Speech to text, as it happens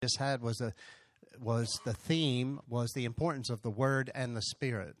just had was the theme was the importance of the Word and the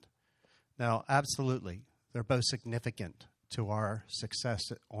Spirit. Now, absolutely, they're both significant to our success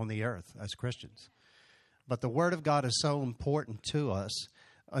on the earth as Christians. But the Word of God is so important to us.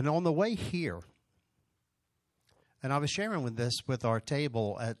 And on the way here, and I was sharing with our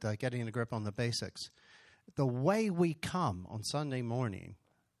table at Getting a Grip on the Basics, the way we come on Sunday morning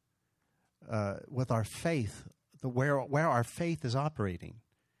with our faith, where our faith is operating,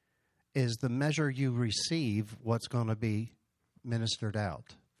 is the measure you receive what's going to be ministered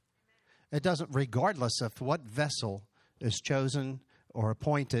out. It doesn't, regardless of what vessel is chosen or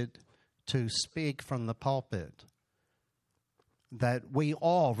appointed to speak from the pulpit, that we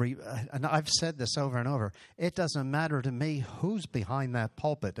all, and I've said this over and over, it doesn't matter to me who's behind that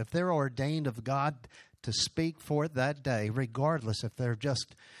pulpit. If they're ordained of God to speak for it that day, regardless if they're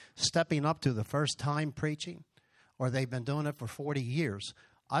just stepping up to the first time preaching or they've been doing it for 40 years,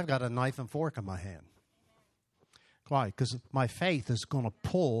 I've got a knife and fork in my hand. Why? Because my faith is going to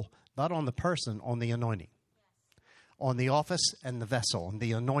pull not on the person, on the anointing, on the office and the vessel, and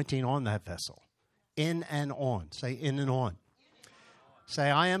the anointing on that vessel. In and on. Say in and on.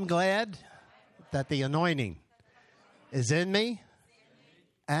 Say, I am glad that the anointing is in me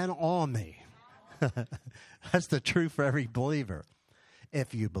and on me. That's the truth for every believer,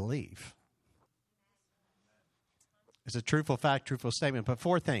 if you believe. It's a truthful fact, truthful statement. But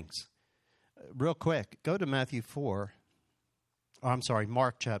 4 things. Real quick, go to Matthew 4. Oh, I'm sorry,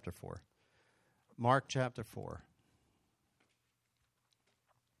 Mark chapter 4. Mark chapter 4.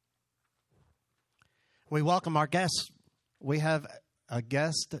 We welcome our guests. We have a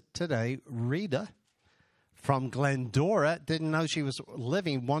guest today, Rita from Glendora. Didn't know she was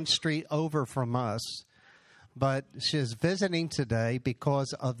living one street over from us, but she's visiting today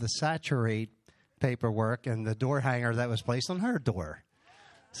because of the Saturate paperwork and the door hanger that was placed on her door.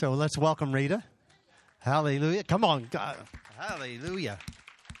 So let's welcome Rita. Hallelujah. Come on, God. Hallelujah.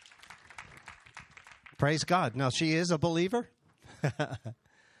 Praise God. Now, she is a believer,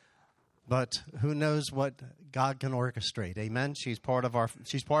 but who knows what God can orchestrate. Amen. She's part of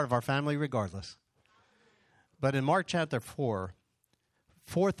our family regardless. But in Mark chapter 4,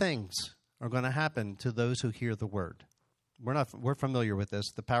 4 things are going to happen to those who hear the word. We're familiar with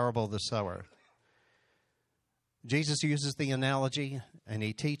this, the parable of the sower. Jesus uses the analogy, and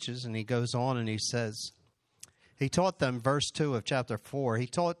he teaches, and he goes on, and he says, he taught them, verse 2 of chapter 4, he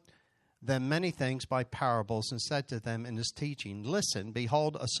taught them many things by parables and said to them in his teaching, listen,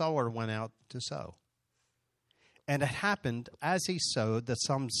 behold, a sower went out to sow. And it happened as he sowed that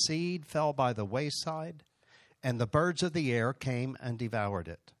some seed fell by the wayside, and the birds of the air came and devoured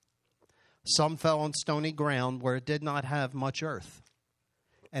it. Some fell on stony ground where it did not have much earth.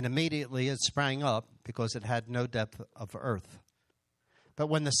 And immediately it sprang up because it had no depth of earth. But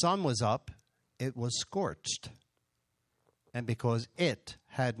when the sun was up, it was scorched. And because it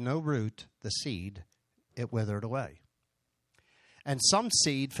had no root, the seed, it withered away. And some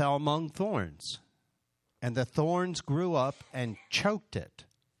seed fell among thorns. And the thorns grew up and choked it,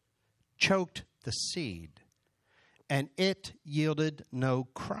 choked the seed. And it yielded no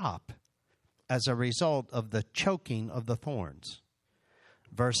crop as a result of the choking of the thorns.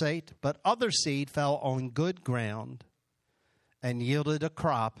 Verse 8, but other seed fell on good ground and yielded a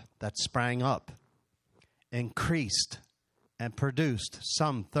crop that sprang up, increased, and produced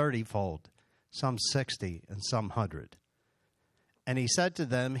some 30-fold, some 60, and some 100. And he said to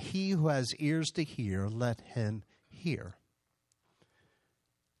them, he who has ears to hear, let him hear.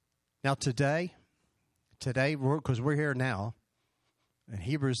 Now today, because we're here now, and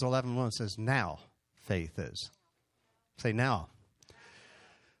Hebrews 11:1 says, now faith is. Say now.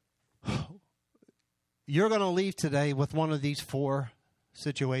 You're going to leave today with one of these 4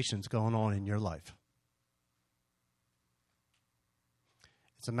 situations going on in your life.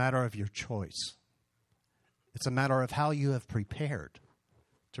 It's a matter of your choice. It's a matter of how you have prepared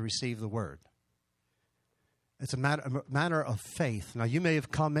to receive the word. It's a matter of faith. Now, you may have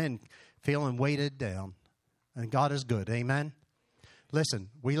come in feeling weighted down, and God is good. Amen? Listen,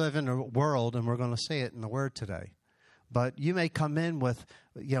 we live in a world, and we're going to say it in the word today. But you may come in with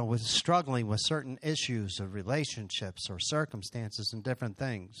struggling with certain issues of relationships or circumstances and different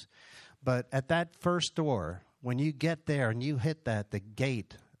things. But at that first door, when you get there and you hit the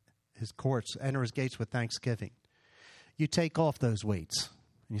gate, his courts, enter his gates with thanksgiving, you take off those weights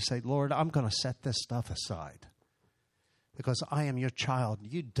and you say, Lord, I'm going to set this stuff aside because I am your child.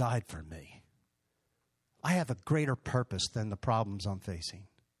 You died for me. I have a greater purpose than the problems I'm facing.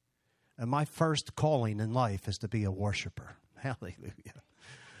 And my first calling in life is to be a worshiper. Hallelujah.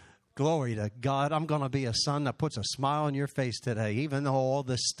 Glory to God. I'm going to be a son that puts a smile on your face today, even though all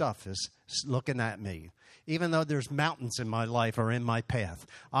this stuff is looking at me. Even though there's mountains in my life or in my path,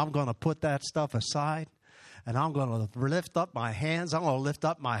 I'm going to put that stuff aside, and I'm going to lift up my hands. I'm going to lift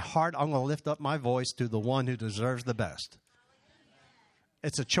up my heart. I'm going to lift up my voice to the one who deserves the best.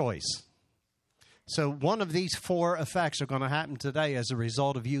 It's a choice. So one of these four effects are going to happen today as a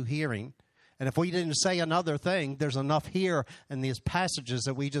result of you hearing. And if we didn't say another thing, there's enough here in these passages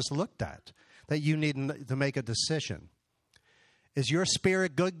that we just looked at that you need to make a decision. Is your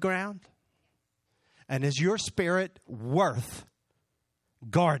spirit good ground? And is your spirit worth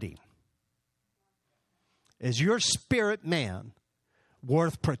guarding? Is your spirit man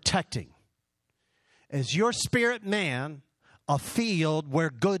worth protecting? Is your spirit man a field where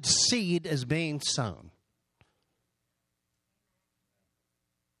good seed is being sown?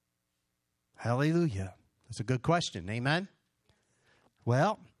 Hallelujah. That's a good question. Amen?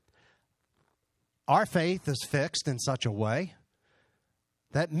 Well, our faith is fixed in such a way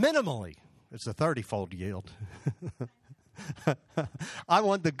that minimally it's a 30-fold yield. I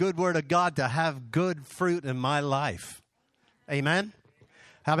want the good word of God to have good fruit in my life. Amen?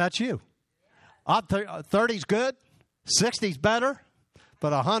 How about you? 30's good. 60's better.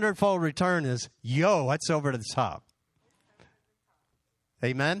 But 100-fold return is, that's over to the top.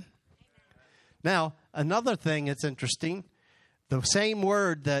 Amen? Now, another thing that's interesting, the same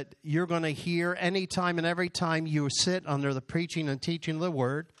word that you're going to hear anytime and every time you sit under the preaching and teaching of the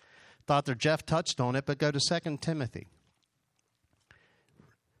word, Dr. Jeff touched on it, but go to 2 Timothy.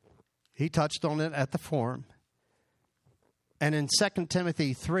 He touched on it at the forum. And in 2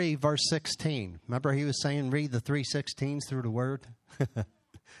 Timothy 3, verse 16, remember he was saying read the 3:16s through the word?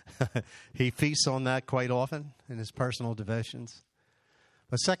 He feasts on that quite often in his personal devotions.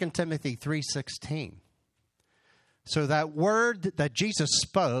 But 2 Timothy 3:16. So that word that Jesus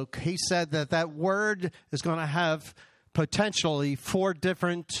spoke, he said that word is going to have potentially 4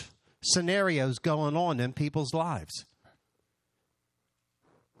 different scenarios going on in people's lives.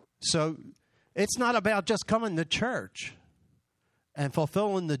 So it's not about just coming to church and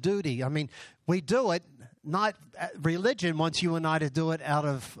fulfilling the duty. I mean, we do it, not religion wants you and I to do it out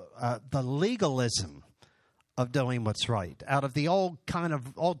of the legalism of doing what's right, out of the Old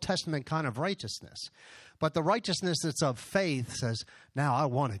Testament kind of righteousness. But the righteousness that's of faith says, now I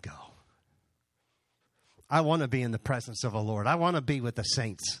want to go. I want to be in the presence of the Lord. I want to be with the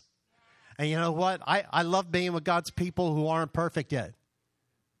saints. And you know what? I love being with God's people who aren't perfect yet.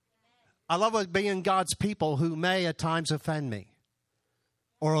 I love being God's people who may at times offend me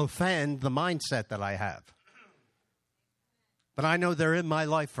or offend the mindset that I have. But I know they're in my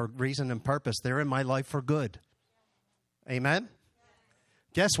life for reason and purpose. They're in my life for good. Amen?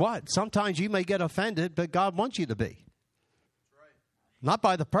 Guess what? Sometimes you may get offended, but God wants you to be. Not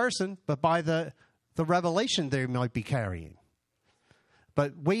by the person, but by the revelation they might be carrying.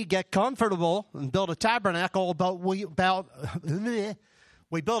 But we get comfortable and build a tabernacle,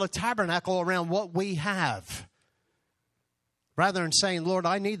 we build a tabernacle around what we have. Rather than saying, Lord,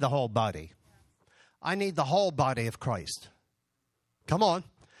 I need the whole body. I need the whole body of Christ. Come on.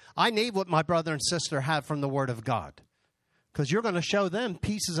 I need what my brother and sister have from the Word of God. Because you're going to show them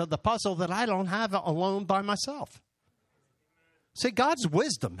pieces of the puzzle that I don't have alone by myself. See, God's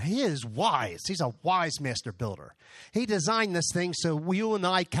wisdom, He is wise. He's a wise master builder. He designed this thing so you and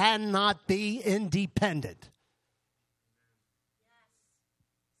I cannot be independent.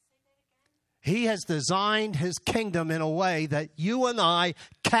 He has designed His kingdom in a way that you and I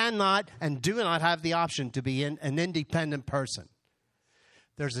cannot and do not have the option to be an independent person.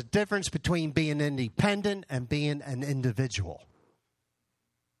 There's a difference between being independent and being an individual.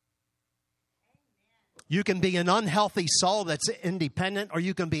 You can be an unhealthy soul that's independent, or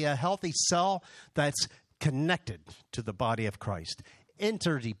you can be a healthy soul that's connected to the body of Christ,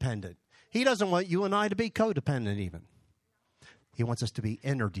 interdependent. He doesn't want you and I to be codependent even. He wants us to be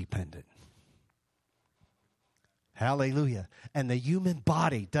interdependent. Hallelujah. And the human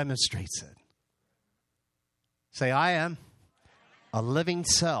body demonstrates it. Say, I am a living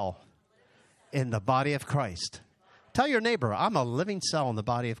cell in the body of Christ. Tell your neighbor, I'm a living cell in the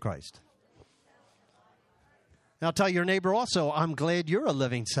body of Christ. Now tell your neighbor also, I'm glad you're a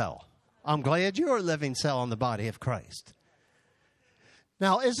living cell. I'm glad you're a living cell in the body of Christ.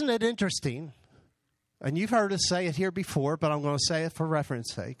 Now, isn't it interesting? And you've heard us say it here before, but I'm going to say it for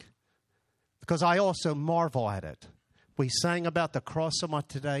reference sake, because I also marvel at it. We sang about the cross so much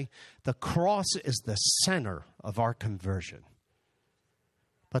today. The cross is the center of our conversion.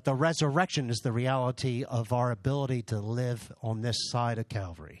 But the resurrection is the reality of our ability to live on this side of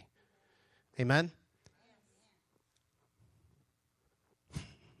Calvary. Amen?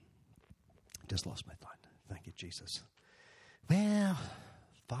 Just lost my thought. Thank you, Jesus. Well,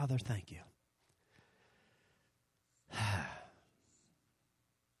 Father, thank you.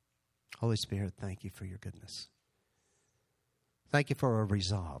 Holy Spirit, thank you for your goodness. Thank you for a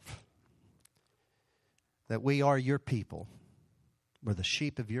resolve that we are your people. We're the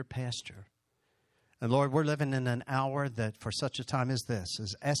sheep of your pasture. And Lord, we're living in an hour that for such a time as this,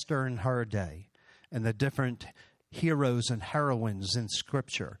 as Esther in her day, and the different heroes and heroines in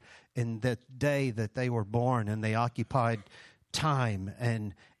Scripture, in the day that they were born and they occupied time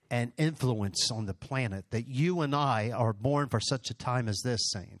and influence on the planet, that you and I are born for such a time as this,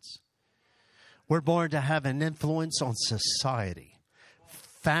 saints. We're born to have an influence on society,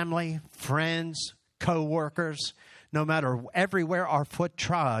 family, friends, co-workers, no matter everywhere our foot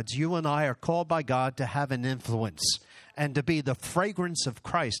trods, you and I are called by God to have an influence and to be the fragrance of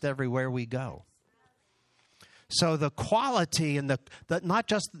Christ everywhere we go. So the quality and the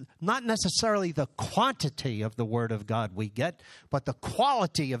not necessarily the quantity of the Word of God we get, but the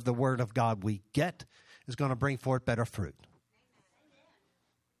quality of the Word of God we get is going to bring forth better fruit.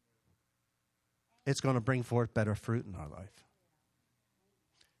 It's going to bring forth better fruit in our life.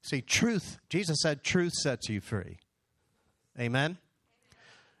 See, truth, Jesus said, truth sets you free. Amen?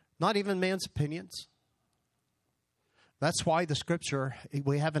 Not even man's opinions. That's why the Scripture,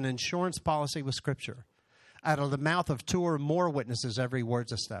 we have an insurance policy with Scripture. Out of the mouth of 2 or more witnesses, every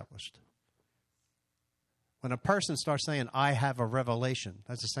word's established. When a person starts saying, I have a revelation,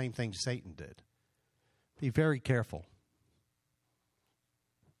 that's the same thing Satan did. Be very careful.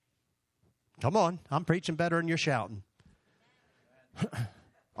 Come on, I'm preaching better than you're shouting.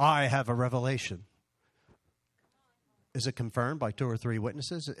 I have a revelation. Is it confirmed by 2 or 3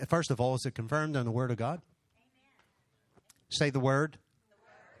 witnesses? First of all, is it confirmed in the Word of God? Say the word.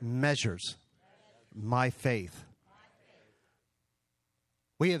 Measures my faith.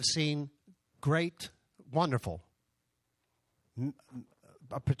 We have seen great, wonderful,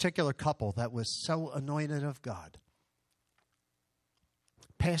 a particular couple that was so anointed of God.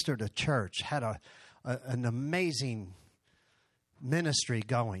 Pastored a church, had an amazing ministry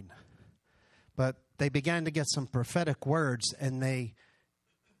going. But they began to get some prophetic words, and they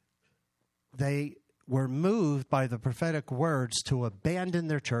were moved by the prophetic words to abandon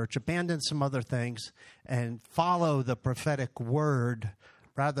their church, abandon some other things, and follow the prophetic word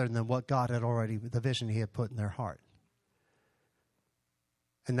rather than what God had already, the vision he had put in their heart.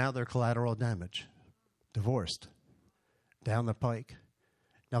 And now they're collateral damage, divorced, down the pike.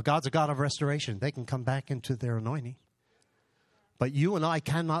 Now, God's a God of restoration. They can come back into their anointing. But you and I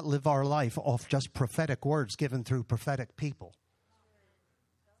cannot live our life off just prophetic words given through prophetic people.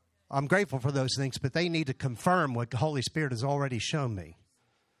 I'm grateful for those things, but they need to confirm what the Holy Spirit has already shown me.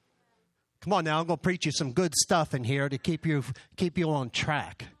 Come on now, I'm going to preach you some good stuff in here to keep you on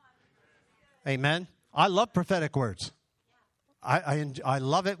track. Amen? I love prophetic words. I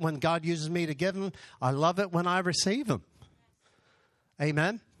love it when God uses me to give them. I love it when I receive them.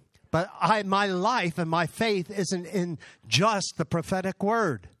 Amen? But my life and my faith isn't in just the prophetic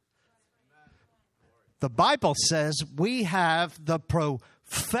word. The Bible says we have the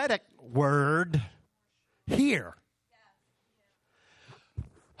prophetic word here.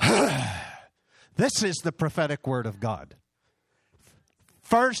 This is the prophetic word of God.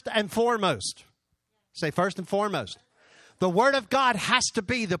 First and foremost. Say first and foremost. The word of God has to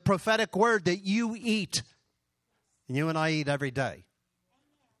be the prophetic word that you eat. And you and I eat every day.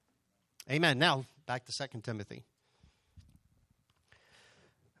 Amen. Now, back to 2 Timothy.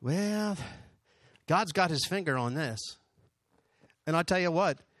 Well, God's got his finger on this. And I'll tell you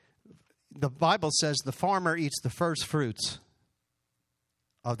what, the Bible says the farmer eats the first fruits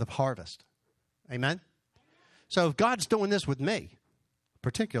of the harvest. Amen? So if God's doing this with me,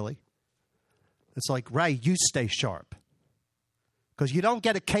 particularly, it's like, Ray, you stay sharp. Because you don't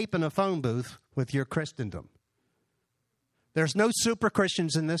get a cape in a phone booth with your Christendom. There's no super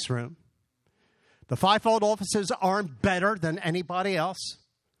Christians in this room. The fivefold offices aren't better than anybody else.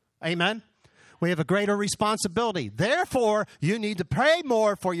 Amen? We have a greater responsibility. Therefore, you need to pray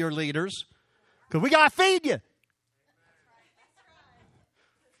more for your leaders because we got to feed you.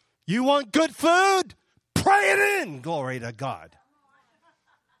 You want good food? Pray it in. Glory to God.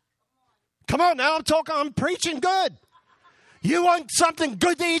 Come on now, I'm preaching good. You want something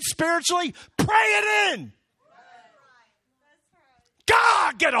good to eat spiritually? Pray it in.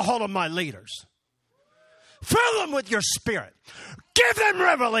 God, get a hold of my leaders. Fill them with your spirit. Give them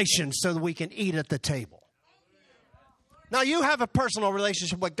revelation so that we can eat at the table. Now, you have a personal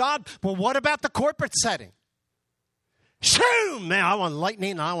relationship with God, but what about the corporate setting? Shoo! Man, I want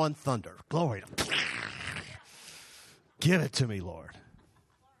lightning and I want thunder. Glory to God. Give it to me, Lord.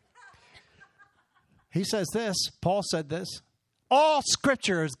 He says this, Paul said this, all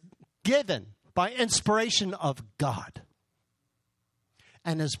Scripture is given by inspiration of God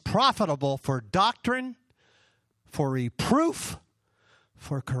and is profitable for doctrine, for reproof,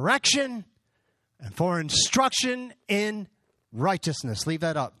 for correction, and for instruction in righteousness. Leave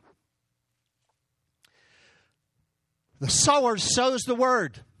that up. The sower sows the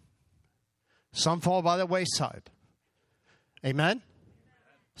word. Some fall by the wayside. Amen?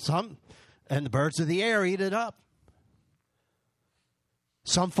 Some, and the birds of the air eat it up.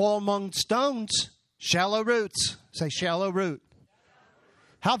 Some fall among stones, shallow roots. Say shallow root.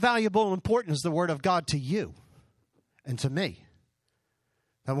 How valuable and important is the word of God to you and to me?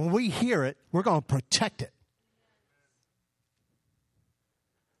 And when we hear it, we're going to protect it.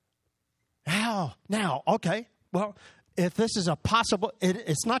 How? Now, okay. Well, if this is a possible,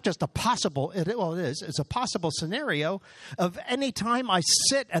 it's not just a possible, it is. It's a possible scenario of any time I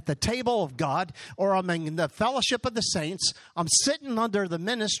sit at the table of God or I'm in the fellowship of the saints, I'm sitting under the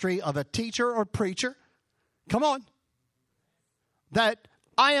ministry of a teacher or preacher. Come on. That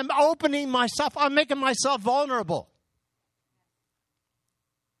I am opening myself, I'm making myself vulnerable.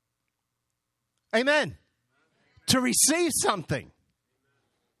 Amen. To receive something.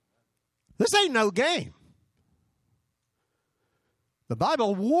 This ain't no game. The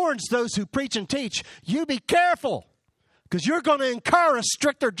Bible warns those who preach and teach, you be careful, because you're going to incur a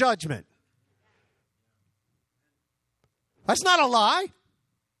stricter judgment. That's not a lie.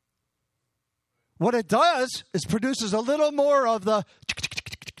 What it does is produces a little more of the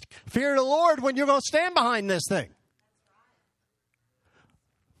fear of the Lord when you're going to stand behind this thing.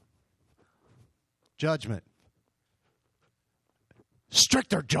 Judgment.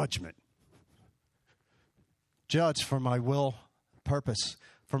 Stricter judgment. Judge for my will, purpose,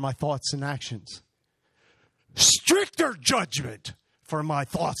 for my thoughts and actions. Stricter judgment for my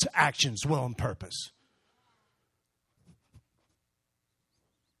thoughts, actions, will, and purpose.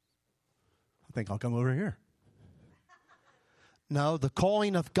 I think I'll come over here. No, the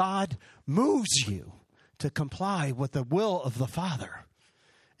calling of God moves you to comply with the will of the Father.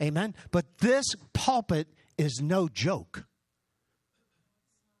 Amen. But this pulpit is no joke.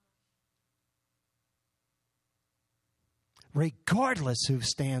 Regardless who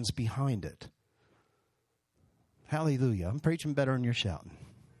stands behind it. Hallelujah. I'm preaching better than you're shouting.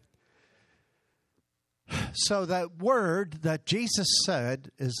 So that word that Jesus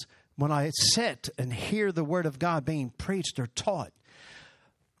said is when I sit and hear the word of God being preached or taught,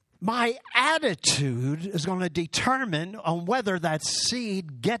 my attitude is going to determine on whether that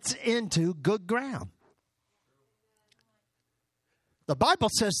seed gets into good ground. The Bible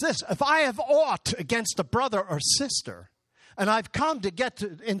says this, if I have aught against a brother or sister, and I've come to get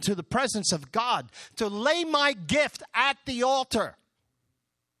into the presence of God, to lay my gift at the altar,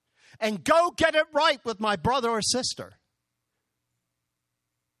 and go get it right with my brother or sister.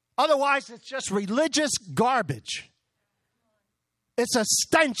 Otherwise, it's just religious garbage. It's a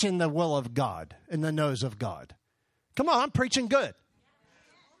stench in the will of God, in the nose of God. Come on, I'm preaching good.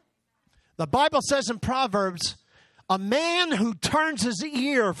 The Bible says in Proverbs, a man who turns his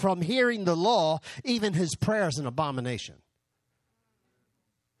ear from hearing the law, even his prayer is an abomination.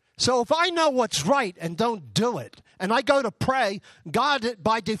 So if I know what's right and don't do it, and I go to pray, God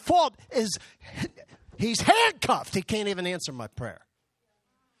by default he's handcuffed. He can't even answer my prayer.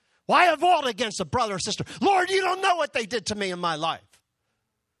 Why have aught against a brother or sister? Lord, you don't know what they did to me in my life.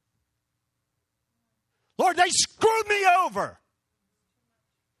 Lord, they screwed me over.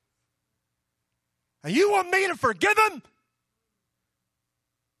 And you want me to forgive them?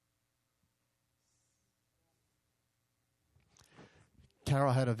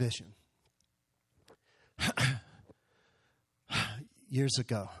 Carol had a vision years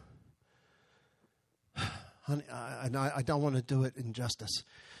ago. Honey, I don't want to do it injustice.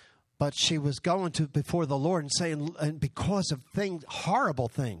 But she was going to before the Lord and saying, and because of horrible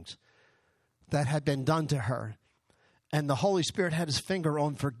things that had been done to her, and the Holy Spirit had his finger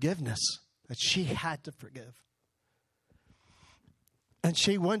on forgiveness, that she had to forgive. And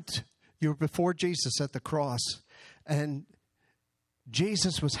she went, you were before Jesus at the cross, and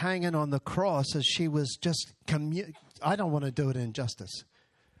Jesus was hanging on the cross as she was just, I don't want to do it injustice.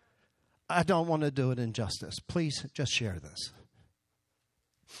 I don't want to do it injustice. Please just share this.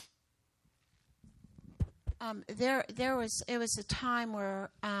 It was a time where,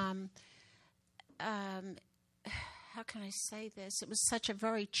 how can I say this? It was such a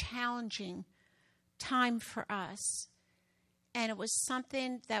very challenging time for us. And it was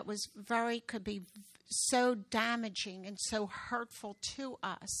something that was could be so damaging and so hurtful to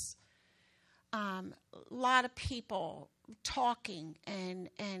us. a lot of people talking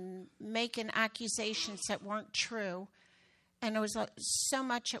and making accusations that weren't true. And there was so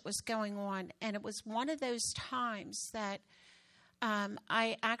much that was going on. And it was one of those times that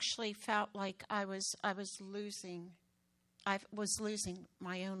I actually felt like I was losing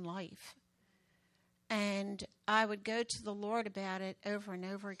my own life. And I would go to the Lord about it over and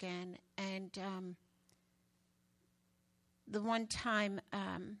over again. And the one time,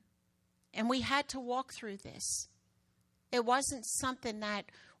 and we had to walk through this. It wasn't something that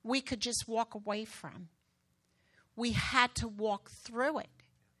we could just walk away from. We had to walk through it,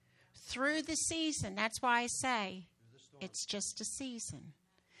 through the season. That's why I say it's just a season.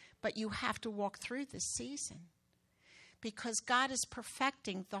 But you have to walk through this season because God is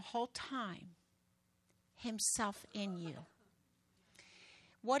perfecting the whole time Himself in you.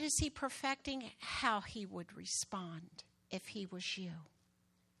 What is He perfecting? How He would respond if He was you.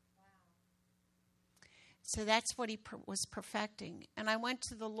 So that's what He was perfecting. And I went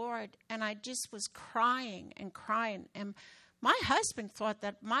to the Lord, and I just was crying and crying. And my husband thought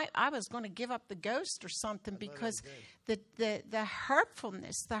that I was going to give up the ghost or something because the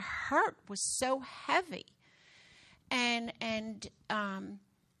hurtfulness, the hurt was so heavy. And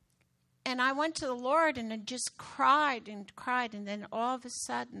I went to the Lord and I just cried and cried. And then all of a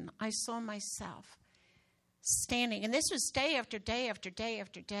sudden, I saw myself standing. And this was day after day after day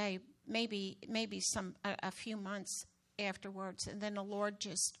after day. Maybe a few months afterwards, and then the Lord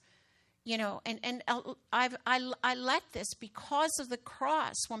just, and I let this because of the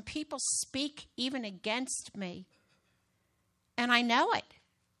cross. When people speak even against me, and I know it,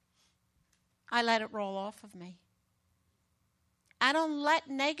 I let it roll off of me. I don't let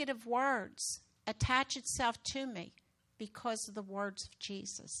negative words attach itself to me because of the words of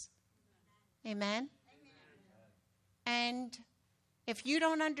Jesus. Amen? And if you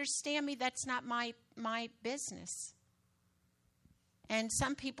don't understand me, that's not my business. And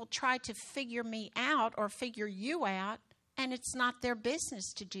some people try to figure me out or figure you out, and it's not their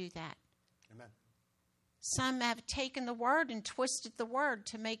business to do that. Amen. Some have taken the word and twisted the word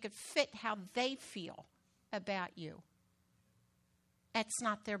to make it fit how they feel about you. That's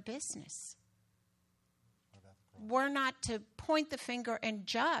not their business. We're not to point the finger and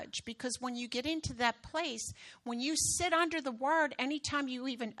judge, because when you get into that place, when you sit under the word, anytime you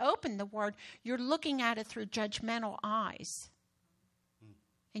even open the word, you're looking at it through judgmental eyes.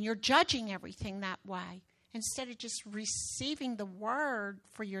 And you're judging everything that way instead of just receiving the word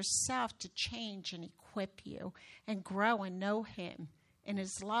for yourself to change and equip you and grow and know Him and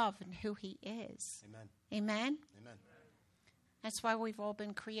His love and who He is. Amen. Amen? Amen. That's why we've all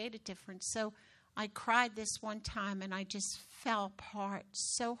been created different. So I cried this one time and I just fell apart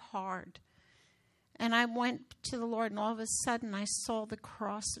so hard. And I went to the Lord, and all of a sudden I saw the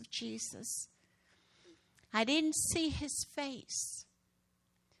cross of Jesus. I didn't see His face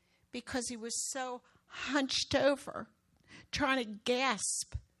because He was so hunched over, trying to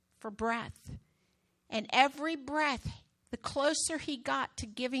gasp for breath. And every breath, the closer He got to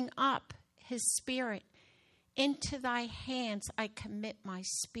giving up His spirit, into Thy hands I commit my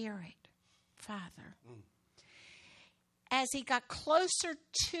spirit, Father. As He got closer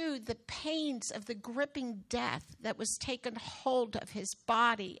to the pains of the gripping death that was taking hold of His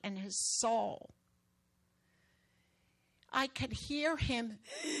body and His soul, I could hear Him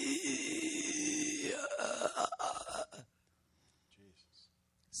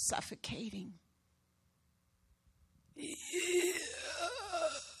suffocating.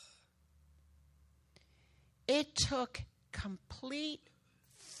 It took complete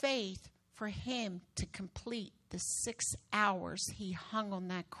faith for Him to complete the 6 hours He hung on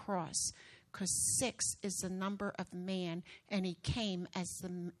that cross, because 6 is the number of man, and He came as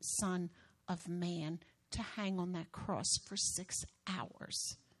the Son of Man to hang on that cross for 6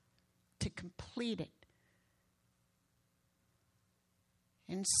 hours to complete it.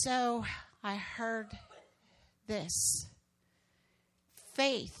 And so I heard this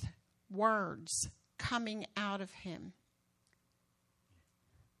faith words coming out of Him.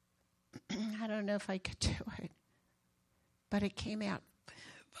 I don't know if I could do it, but it came out.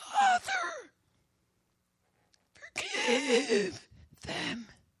 Father, forgive them,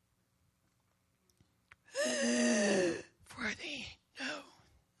 for they know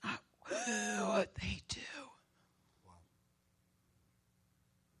not what they do.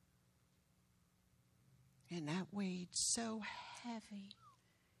 And that weighed so heavy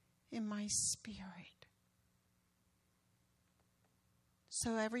in my spirit.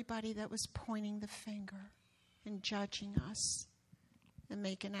 So everybody that was pointing the finger and judging us and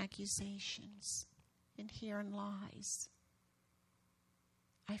making accusations and hearing lies,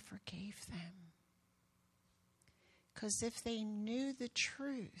 I forgave them. Because if they knew the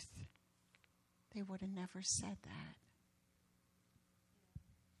truth, they would have never said that.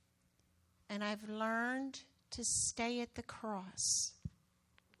 And I've learned to stay at the cross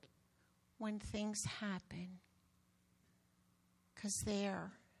when things happen. Because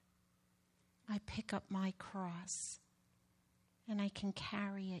there, I pick up my cross and I can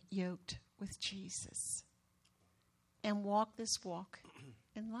carry it yoked with Jesus and walk this walk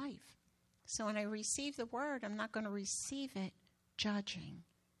in life. So when I receive the word, I'm not going to receive it judging.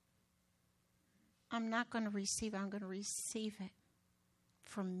 I'm going to receive it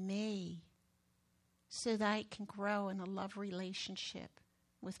from me so that I can grow in a love relationship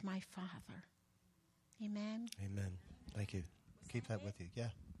with my Father. Amen? Amen. Thank you. Keep that with you. Yeah,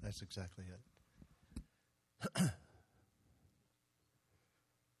 that's exactly it.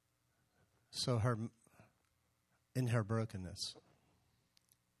 So in her brokenness,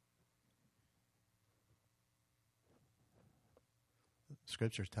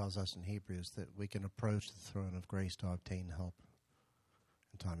 Scripture tells us in Hebrews that we can approach the throne of grace to obtain help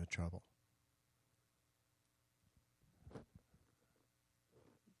in time of trouble.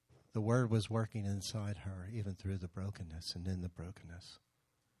 The Word was working inside her, even through the brokenness and in the brokenness.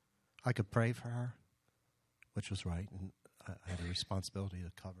 I could pray for her, which was right, and I had a responsibility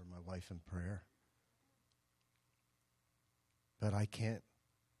to cover my wife in prayer. But I can't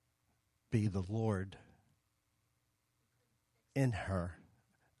be the Lord in her,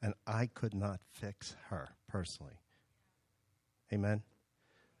 and I could not fix her personally. Amen?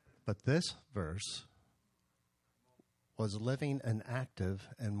 But this verse was living and active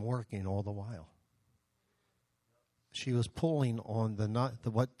and working all the while. She was pulling on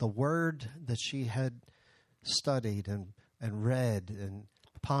the word that she had studied and read and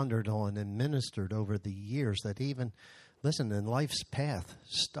pondered on and ministered over the years, that even, listen, in life's path,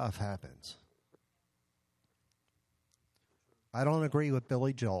 stuff happens. I don't agree with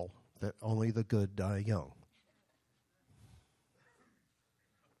Billy Joel that only the good die young.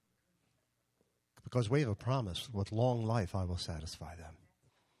 Because we have a promise, with long life I will satisfy them.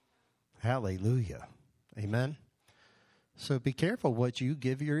 Hallelujah. Amen. So be careful what you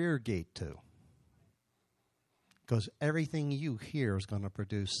give your ear gate to. Because everything you hear is going to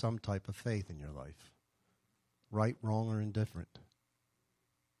produce some type of faith in your life. Right, wrong, or indifferent.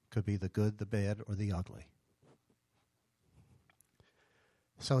 Could be the good, the bad, or the ugly.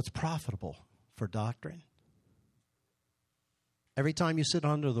 So it's profitable for doctrine. Every time you sit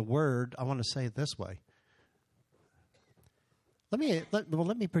under the word, I want to say it this way. Let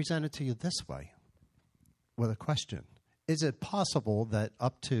me present it to you this way with a question. Is it possible that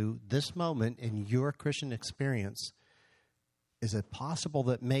up to this moment in your Christian experience, is it possible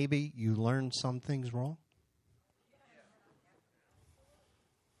that maybe you learned some things wrong?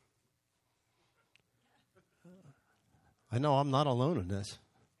 I know I'm not alone in this.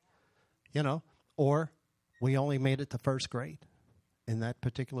 Or we only made it to first grade in that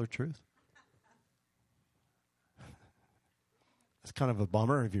particular truth. It's kind of a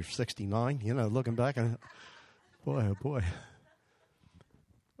bummer if you're 69, looking back and boy, oh boy.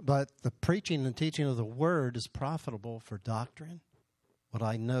 But the preaching and teaching of the word is profitable for doctrine, what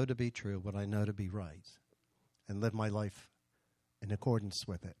I know to be true, what I know to be right, and live my life in accordance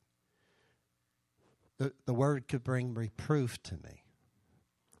with it. The word could bring reproof to me.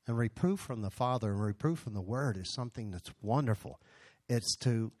 And reproof from the Father and reproof from the Word is something that's wonderful. It's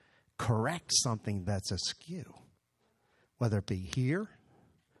to correct something that's askew, whether it be here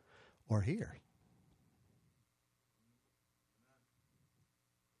or here.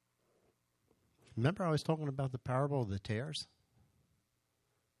 Remember I was talking about the parable of the tares?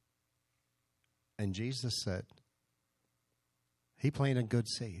 And Jesus said, he planted good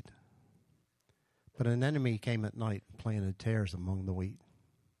seed. But an enemy came at night and planted tares among the wheat.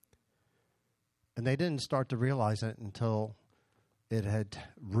 And they didn't start to realize it until it had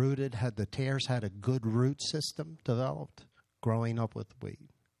rooted, the tares had a good root system developed, growing up with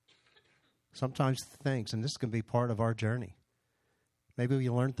wheat. Sometimes things, and this can be part of our journey. Maybe we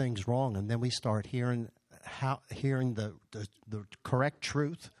learn things wrong, and then we start hearing the correct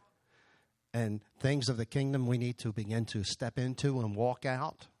truth and things of the kingdom we need to begin to step into and walk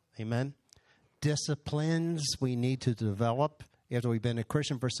out. Amen. Disciplines we need to develop after we've been a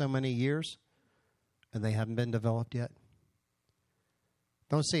Christian for so many years. And they haven't been developed yet.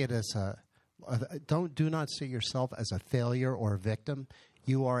 Don't see it as do not see yourself as a failure or a victim.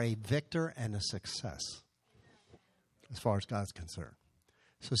 You are a victor and a success, as far as God's concerned.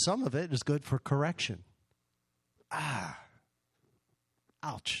 So some of it is good for correction.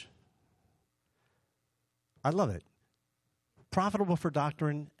 Ouch. I love it. profitable for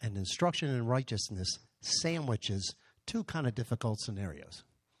doctrine and instruction in righteousness sandwiches two kind of difficult scenarios.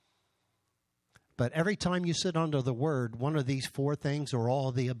 But every time you sit under the word, one of these four things or all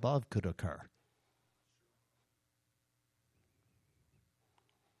of the above could occur.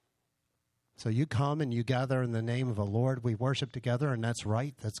 So you come and you gather in the name of the Lord. We worship together, and that's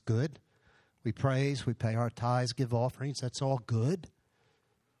right. That's good. We praise. We pay our tithes, give offerings. That's all good.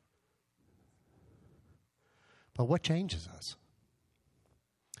 But what changes us?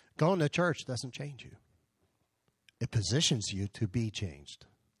 Going to church doesn't change you. It positions you to be changed.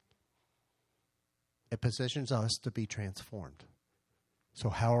 It positions us to be transformed. So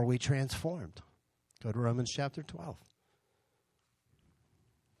how are we transformed? Go to Romans chapter 12.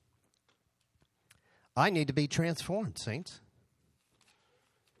 I need to be transformed, saints.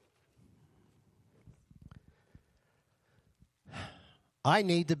 I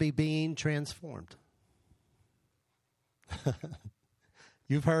need to be being transformed.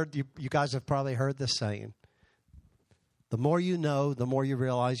 You guys have probably heard this saying. The more you know, the more you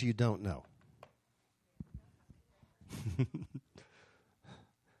realize you don't know.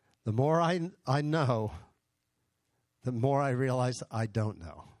 The more I know, the more I realize I don't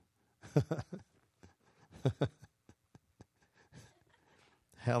know.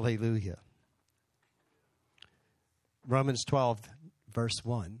 Hallelujah. Romans 12, verse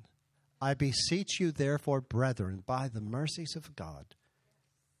 1. I beseech you, therefore, brethren, by the mercies of God,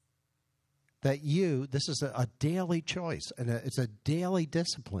 that you, this is a daily choice, and it's a daily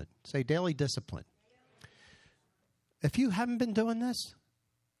discipline. Say daily discipline. If you haven't been doing this,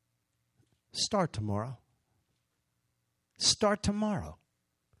 start tomorrow. Start tomorrow.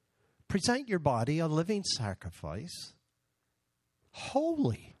 Present your body a living sacrifice,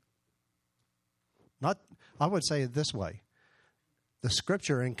 holy. Not, I would say it this way. The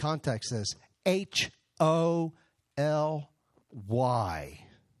scripture in context is Holy.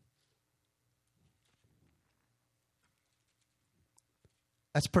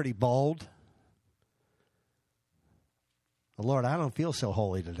 That's pretty bold. Lord, I don't feel so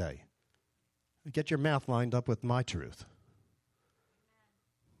holy today. Get your mouth lined up with my truth.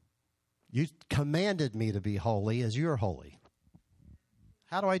 You commanded me to be holy as you're holy.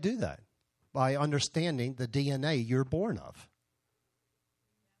 How do I do that? By understanding the DNA you're born of.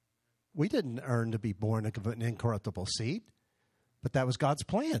 We didn't earn to be born of an incorruptible seed, but that was God's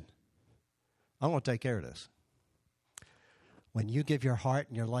plan. I want to take care of this. When you give your heart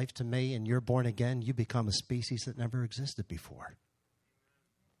and your life to me and you're born again, you become a species that never existed before.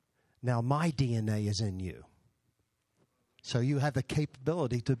 Now my DNA is in you. So you have the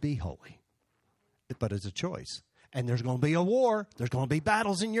capability to be holy. But it's a choice. And there's going to be a war. There's going to be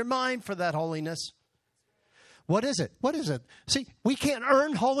battles in your mind for that holiness. What is it? What is it? See, we can't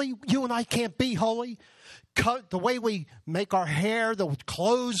earn holy. You and I can't be holy. The way we make our hair, the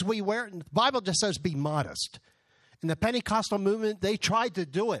clothes we wear. The Bible just says be modest. In the Pentecostal movement, they tried to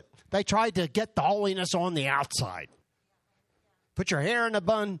do it. They tried to get the holiness on the outside. Put your hair in a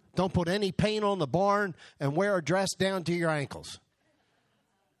bun, don't put any paint on the barn, and wear a dress down to your ankles.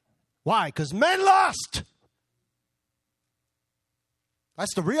 Why? Because men lust.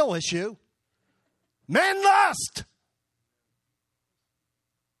 That's the real issue. Men lust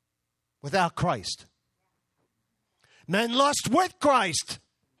without Christ. Men lust with Christ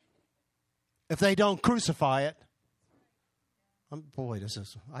if they don't crucify it. Boy,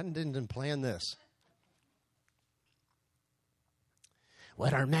 I didn't plan this.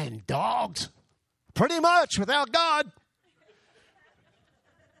 What are men, dogs? Pretty much, without God.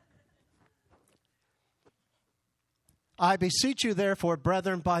 I beseech you, therefore,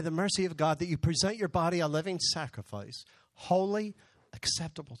 brethren, by the mercy of God, that you present your body a living sacrifice, holy,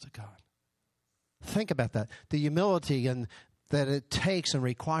 acceptable to God. Think about that. The humility and that it takes and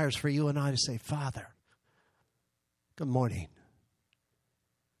requires for you and I to say, Father, good morning.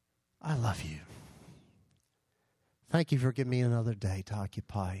 I love you. Thank you for giving me another day to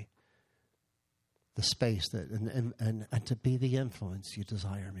occupy the space that and to be the influence you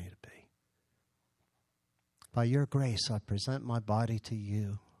desire me to be. By your grace, I present my body to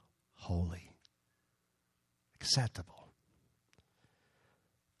you, holy, acceptable,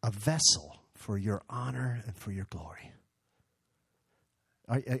 a vessel for your honor and for your glory.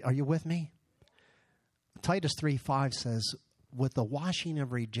 Are you with me? Titus 3:5 says, with the washing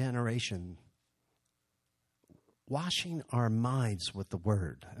of regeneration, washing our minds with the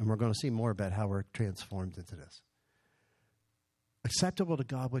word. And we're going to see more about how we're transformed into this. Acceptable to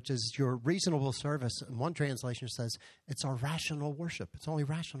God, which is your reasonable service. And one translation says, it's our rational worship. It's only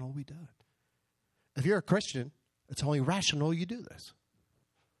rational we do it. If you're a Christian, it's only rational you do this.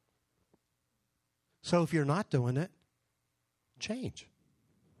 So if you're not doing it, change.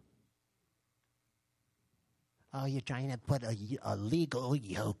 Oh, you're trying to put a legal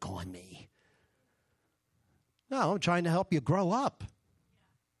yoke on me. No, I'm trying to help you grow up.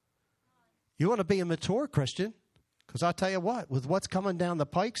 You want to be a mature Christian? Because I'll tell you what, with what's coming down the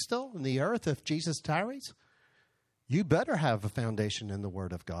pike still in the earth, if Jesus tarries, you better have a foundation in the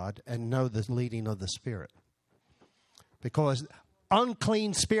Word of God and know the leading of the Spirit. Because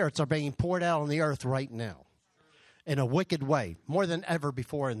unclean spirits are being poured out on the earth right now in a wicked way, more than ever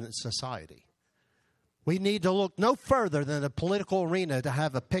before in society. We need to look no further than the political arena to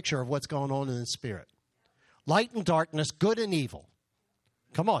have a picture of what's going on in the spirit. Light and darkness, good and evil.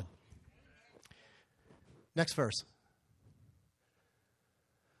 Come on. Next verse.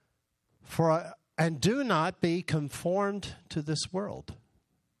 And do not be conformed to this world.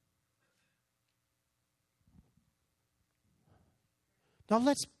 Now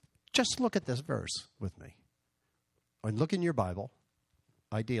let's just look at this verse with me. And look in your Bible,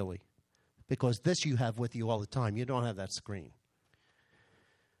 ideally. Because this you have with you all the time. You don't have that screen.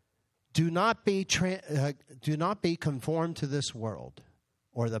 Do not be conformed to this world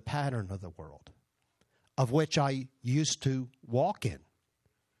or the pattern of the world, of which I used to walk in.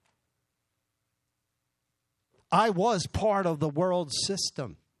 I was part of the world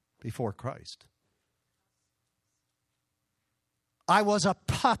system before Christ. I was a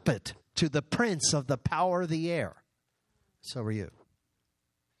puppet to the prince of the power of the air. So are you.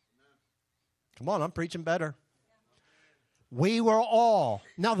 Come on, I'm preaching better. We were all.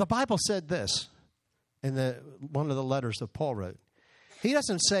 Now, the Bible said this in one of the letters that Paul wrote. He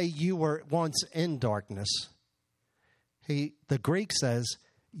doesn't say you were once in darkness. The Greek says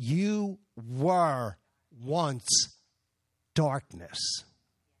you were once darkness.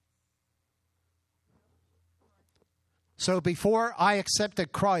 So before I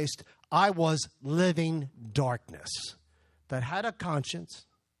accepted Christ, I was living darkness that had a conscience,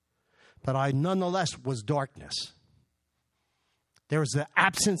 but I nonetheless was darkness. There was the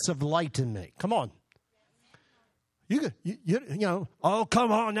absence of light in me. Come on. You know, oh,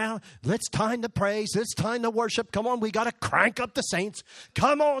 come on now. It's time to praise. It's time to worship. Come on, we got to crank up the saints.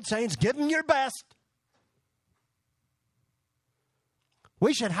 Come on, saints, give them your best.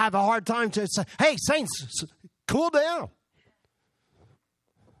 We should have a hard time to say, hey, saints, cool down.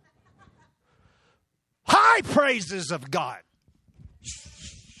 High praises of God.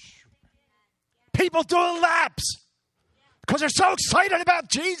 People doing laps because they're so excited about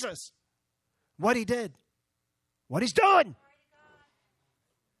Jesus. What he did. What he's doing.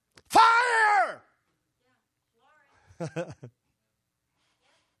 Fire!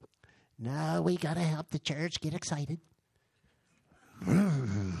 No, we got to help the church get excited.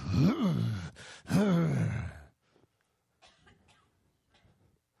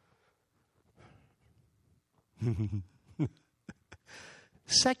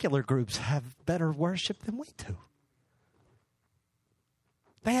 Secular groups have better worship than we do.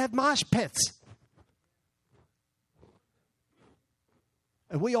 They have mosh pits.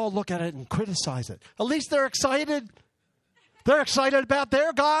 And we all look at it and criticize it. At least they're excited. They're excited about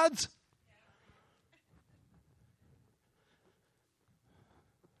their gods.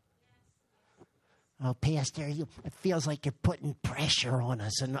 Oh, Pastor, it feels like you're putting pressure on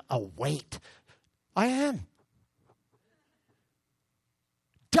us and a weight. I am.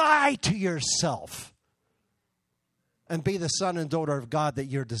 Die to yourself and be the son and daughter of God that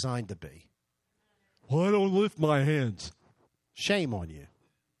you're designed to be. Well, I don't lift my hands. Shame on you.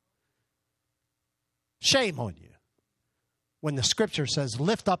 Shame on you. When the scripture says,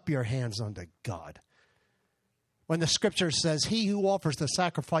 lift up your hands unto God. When the scripture says, he who offers the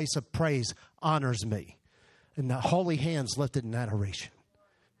sacrifice of praise honors me. And the holy hands lifted in adoration.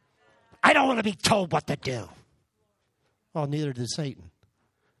 I don't want to be told what to do. Well, neither did Satan.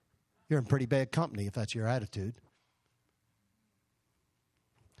 You're in pretty bad company if that's your attitude.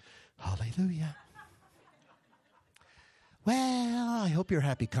 Hallelujah. Well, I hope you're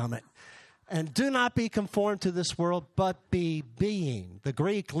happy, comment. And do not be conformed to this world, but be being. The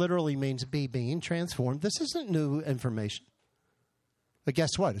Greek literally means be being transformed. This isn't new information. But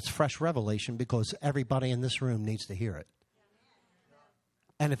guess what? It's fresh revelation because everybody in this room needs to hear it.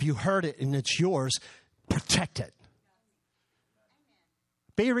 And if you heard it and it's yours, protect it.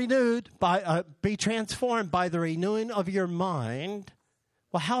 Be renewed be transformed by the renewing of your mind.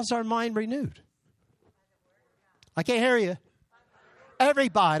 Well, how's our mind renewed? I can't hear you.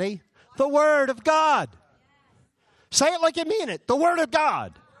 Everybody, the Word of God. Say it like you mean it. The Word of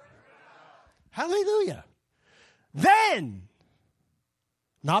God. Hallelujah. Then,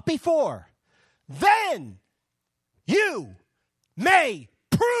 not before, then you may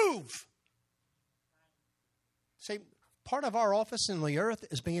prove. Say, Part of our office in the earth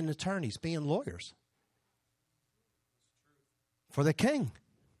is being attorneys, being lawyers. For the king.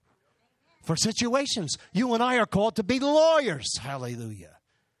 For situations. You and I are called to be lawyers. Hallelujah.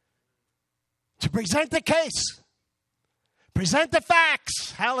 To present the case. Present the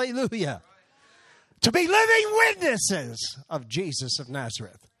facts. Hallelujah. To be living witnesses of Jesus of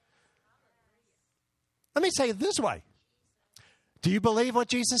Nazareth. Let me say it this way. Do you believe what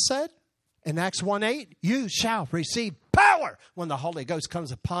Jesus said? In Acts 1:8, you shall receive power when the Holy Ghost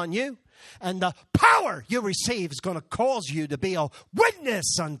comes upon you. And the power you receive is going to cause you to be a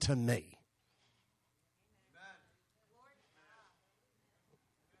witness unto me.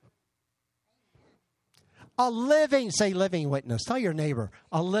 A living, say living witness. Tell your neighbor,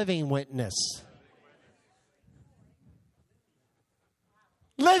 a living witness.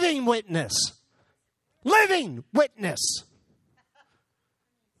 Living witness. Living witness.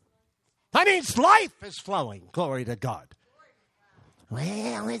 That means life is flowing. Glory to God.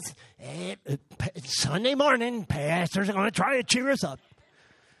 Well, it's Sunday morning. Pastors are going to try to cheer us up.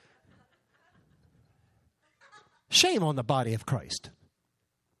 Shame on the body of Christ.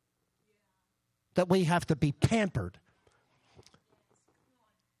 That we have to be pampered.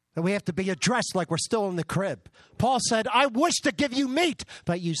 That we have to be addressed like we're still in the crib. Paul said, I wish to give you meat,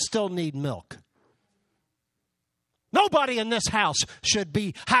 but you still need milk. Nobody in this house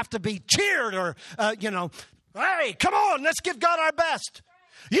should have to be cheered or, hey, come on, let's give God our best.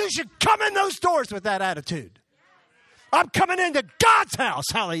 You should come in those doors with that attitude. I'm coming into God's house,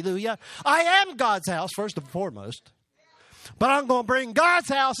 hallelujah. I am God's house, first and foremost. But I'm going to bring God's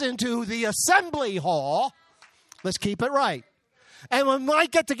house into the assembly hall. Let's keep it right. And when I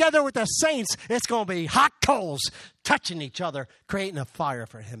get together with the saints, it's going to be hot coals touching each other, creating a fire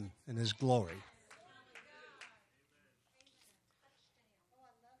for Him and His glory.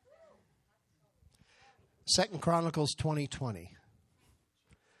 Second Chronicles 20:20.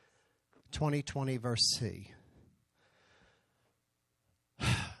 20:20 verse C.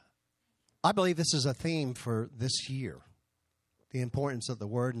 I believe this is a theme for this year. The importance of the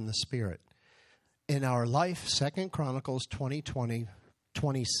Word and the Spirit. In our life, 2 Chronicles 20:20,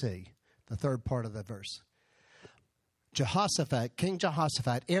 20c, the third part of the verse. Jehoshaphat, King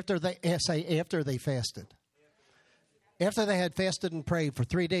Jehoshaphat, after they fasted. After they had fasted and prayed for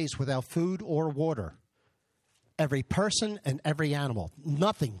 3 days without food or water. Every person and every animal,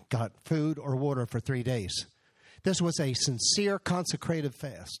 nothing got food or water for 3 days. This was a sincere, consecrated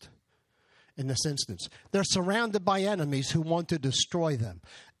fast. In this instance, they're surrounded by enemies who want to destroy them.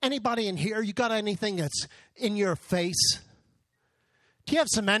 Anybody in here, you got anything that's in your face? Do you have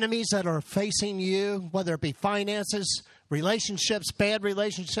some enemies that are facing you, whether it be finances, relationships, bad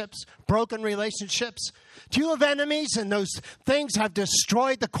relationships, broken relationships? Do you have enemies and those things have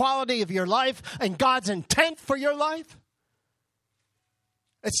destroyed the quality of your life and God's intent for your life?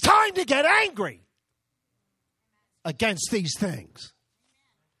 It's time to get angry against these things.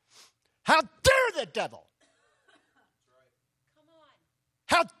 How dare the devil?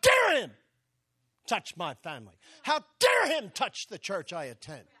 How dare him touch my family? How dare him touch the church I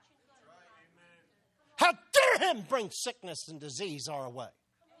attend? How dare him bring sickness and disease our way?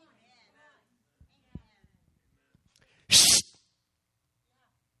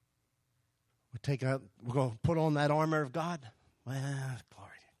 We're going to put on that armor of God. Well, glory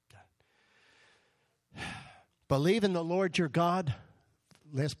to God. Believe in the Lord your God.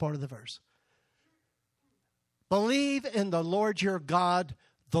 Last part of the verse. Believe in the Lord your God,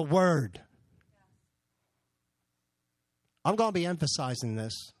 the Word. I'm going to be emphasizing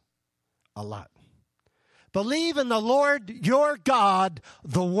this a lot. Believe in the Lord your God,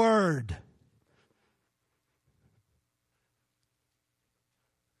 the Word.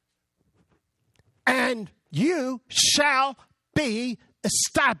 And you shall be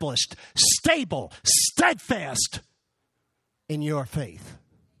established, stable, steadfast in your faith.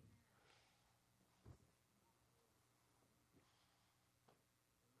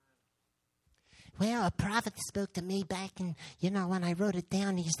 Well, a prophet spoke to me back in, when I wrote it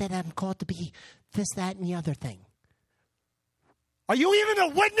down, he said I'm called to be this, that, and the other thing. Are you even a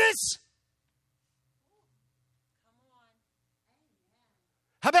witness?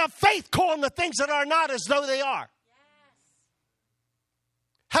 How about faith calling the things that are not as though they are?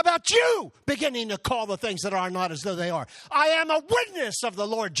 How about you beginning to call the things that are not as though they are? I am a witness of the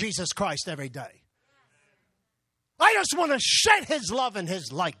Lord Jesus Christ every day. I just want to shed His love and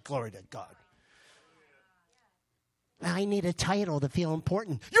His light. Glory to God. I need a title to feel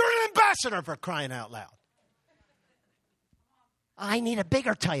important. You're an ambassador, for crying out loud. I need a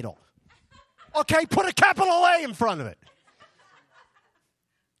bigger title. Okay, put a capital A in front of it.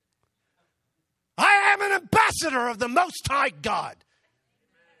 I am an ambassador ambassador of the Most High God.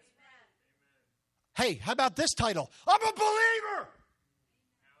 Hey, how about this title? I'm a believer.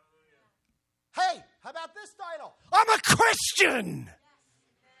 Hey, how about this title? I'm a Christian.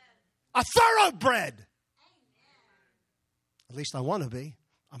 A thoroughbred. At least I want to be.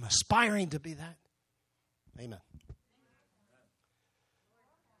 I'm aspiring to be that. Amen.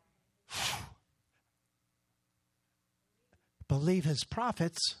 Believe his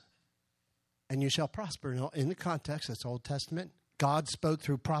prophets, and you shall prosper. In the context, it's Old Testament. God spoke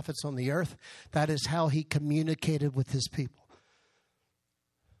through prophets on the earth. That is how he communicated with his people.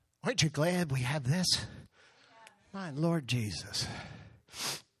 Aren't you glad we have this? My Lord Jesus.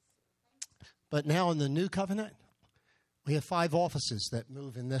 But now in the new covenant, we have 5 offices that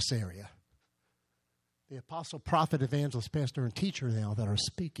move in this area. The apostle, prophet, evangelist, pastor, and teacher now that are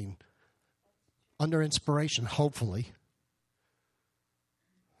speaking under inspiration, hopefully.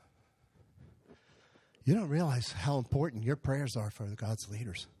 You don't realize how important your prayers are for God's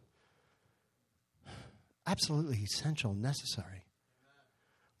leaders. Absolutely essential, necessary.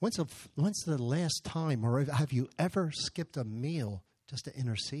 When's the last time, or have you ever skipped a meal just to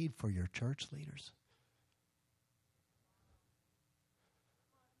intercede for your church leaders?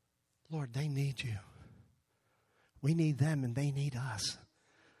 Lord, they need you. We need them and they need us.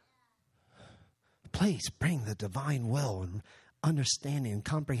 Please bring the divine will and understanding and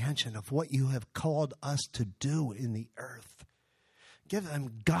comprehension of what you have called us to do in the earth. Give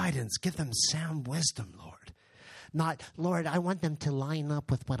them guidance. Give them sound wisdom, Lord. Not, Lord, I want them to line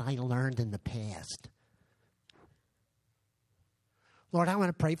up with what I learned in the past. Lord, I want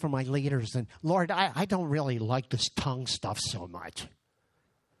to pray for my leaders. And Lord, I don't really like this tongue stuff so much.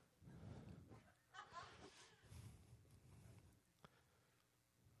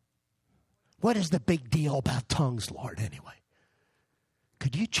 What is the big deal about tongues, Lord, anyway?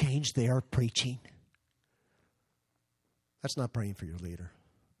 Could you change their preaching? That's not praying for your leader.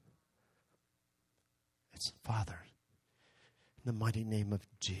 It's Father, in the mighty name of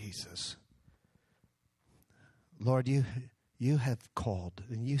Jesus. Lord, you have called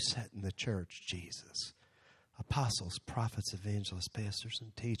and you set in the church, Jesus, apostles, prophets, evangelists, pastors,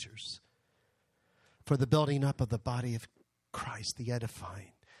 and teachers for the building up of the body of Christ, the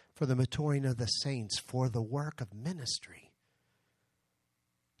edifying, for the maturing of the saints, for the work of ministry.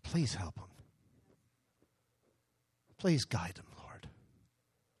 Please help them. Please guide them, Lord.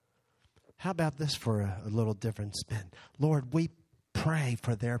 How about this for a little different spin? Lord, we pray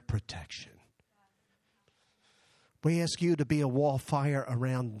for their protection. We ask you to be a wall of fire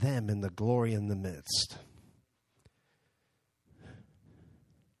around them in the glory in the midst.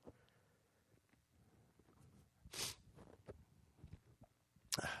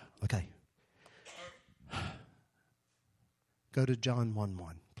 Okay. Go to John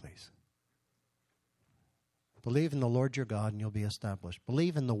 1:1, please. Believe in the Lord your God and you'll be established.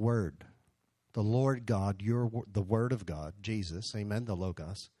 Believe in the Word, the Lord God, the Word of God, Jesus, amen, the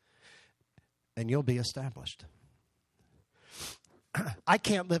Logos, and you'll be established. I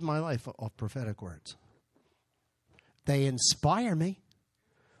can't live my life off prophetic words. They inspire me.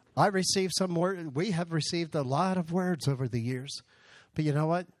 I receive some word. We have received a lot of words over the years. But you know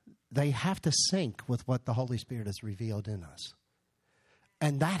what? They have to sync with what the Holy Spirit has revealed in us.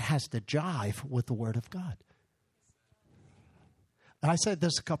 And that has to jive with the Word of God. And I said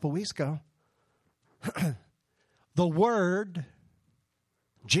this a couple weeks ago. The Word,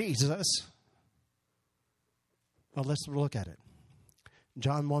 Jesus. Well, let's look at it.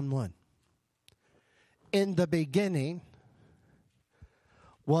 John 1:1. In the beginning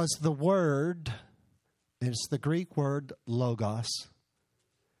was the Word. It's the Greek word logos.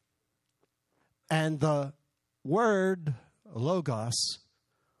 And the word logos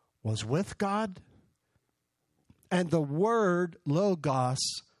was with God. And the word logos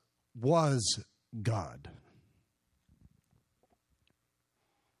was God.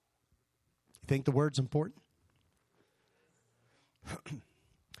 You think the word's important?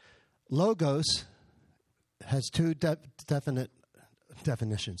 Logos has two definitions.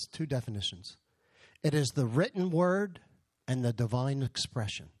 It is the written word and the divine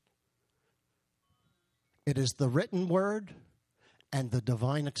expression. It is the written word and the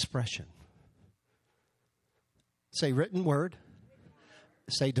divine expression. Say written word.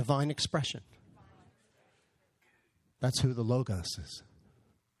 Say divine expression. That's who the Logos is.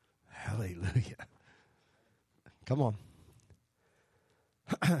 Hallelujah. Come on.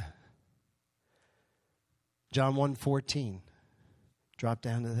 John 1:14. Drop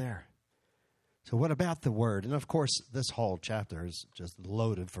down to there. So what about the word? And of course, this whole chapter is just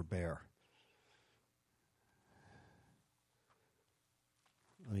loaded for bear.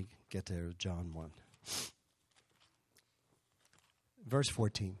 Let me get there, John 1. verse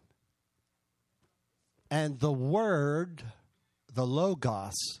 14. And the Word, the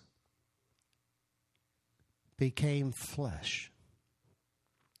Logos, became flesh.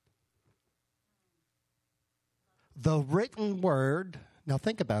 The written Word, now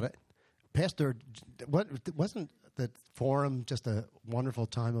think about it. Pastor, wasn't the forum just a wonderful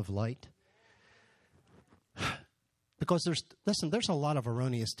time of light? Because there's a lot of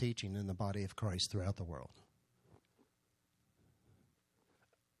erroneous teaching in the body of Christ throughout the world.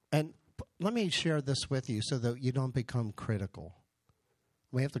 And let me share this with you so that you don't become critical.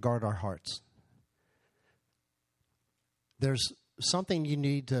 We have to guard our hearts. There's something you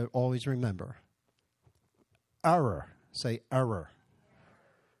need to always remember. Error, say error,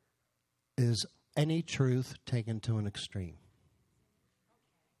 is any truth taken to an extreme.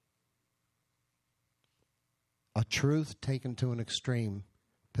 A truth taken to an extreme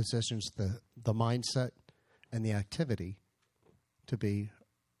positions the mindset and the activity to be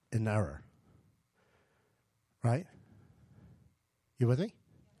in error. Right? You with me?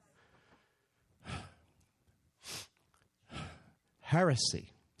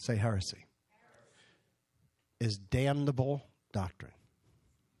 Heresy, say heresy, is damnable doctrine.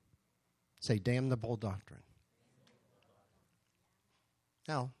 Say damnable doctrine.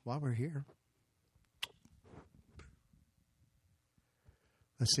 Now, while we're here,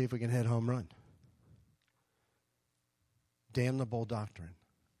 let's see if we can hit home run. Damnable doctrine.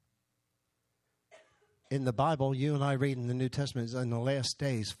 In the Bible, you and I read in the New Testament, in the last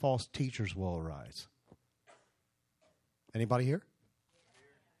days, false teachers will arise. Anybody here?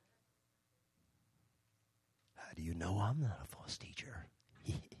 How do you know I'm not a false teacher?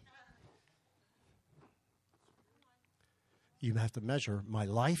 You have to measure my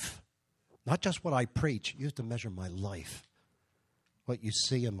life, not just what I preach. You have to measure my life, what you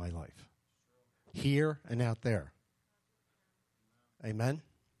see in my life, here and out there. Amen?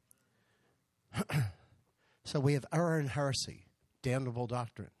 So we have error and heresy, damnable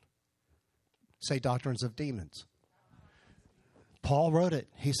doctrine. Say doctrines of demons. Paul wrote it.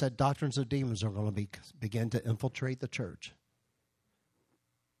 He said doctrines of demons are going to begin to infiltrate the church.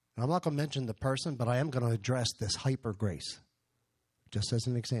 Now, I'm not going to mention the person, but I am going to address this hyper grace, just as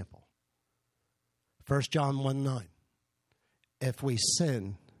an example. 1 John 1:9. If we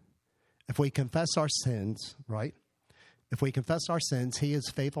sin, if we confess our sins, right? If we confess our sins, he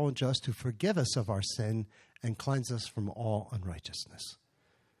is faithful and just to forgive us of our sin and cleanse us from all unrighteousness.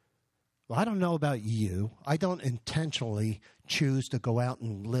 Well, I don't know about you. I don't intentionally choose to go out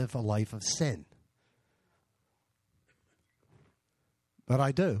and live a life of sin. But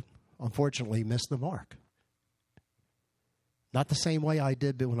I do, unfortunately, miss the mark. Not the same way I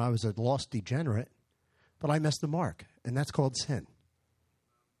did when I was a lost degenerate, but I missed the mark, and that's called sin.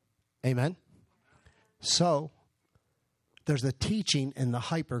 Amen? So, there's a teaching in the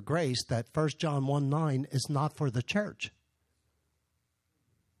hyper grace that 1 John 1:9 is not for the church.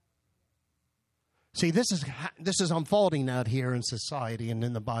 See, this is unfolding out here in society and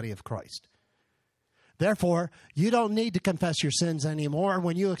in the body of Christ. Therefore, you don't need to confess your sins anymore.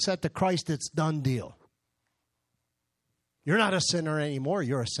 When you accept the Christ, it's done deal. You're not a sinner anymore.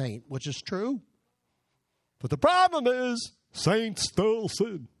 You're a saint, which is true. But the problem is, saints still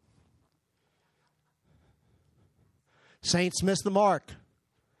sin. Saints miss the mark.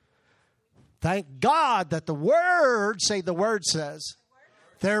 Thank God that the Word says,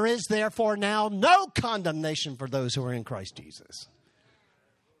 there is therefore now no condemnation for those who are in Christ Jesus.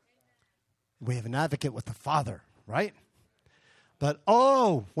 We have an advocate with the Father, right? But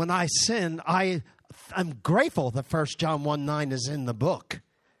when I sin, I'm grateful that 1 John 1:9 is in the book.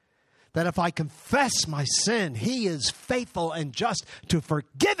 That if I confess my sin, he is faithful and just to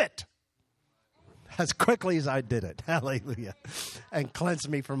forgive it as quickly as I did it. Hallelujah. And cleanse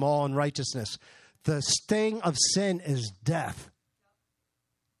me from all unrighteousness. The sting of sin is death.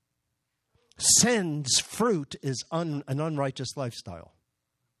 Sin's fruit is an unrighteous lifestyle.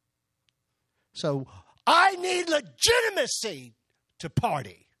 So I need legitimacy to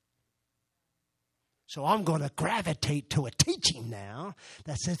party. So I'm going to gravitate to a teaching now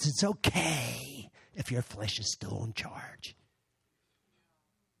that says it's okay if your flesh is still in charge.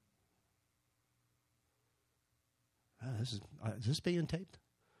 Is this being taped?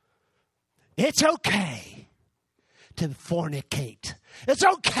 It's okay to fornicate. It's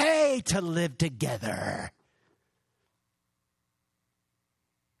okay to live together.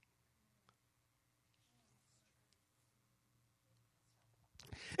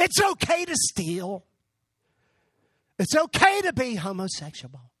 It's okay to steal. It's okay to be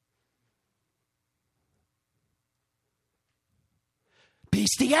homosexual.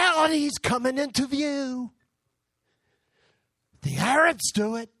 Bestiality is coming into view. The Arabs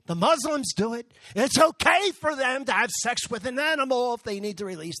do it. The Muslims do it. It's okay for them to have sex with an animal if they need to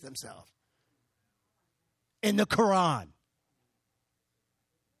release themselves. In the Quran.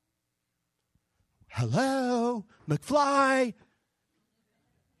 Hello, McFly.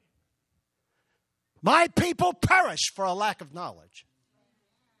 My people perish for a lack of knowledge.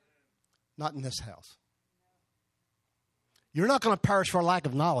 Not in this house. You're not going to perish for a lack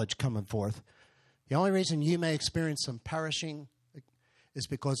of knowledge coming forth. The only reason you may experience some perishing is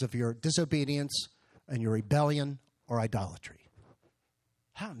because of your disobedience and your rebellion or idolatry.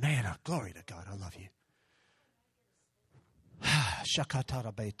 Oh, man, oh, glory to God. I love you.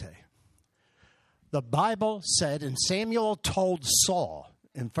 Shakatarabete. The Bible said, and Samuel told Saul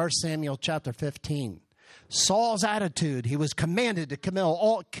in 1 Samuel chapter 15, Saul's attitude, he was commanded to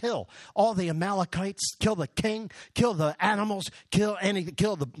kill all the Amalekites, kill the king, kill the animals, kill anything,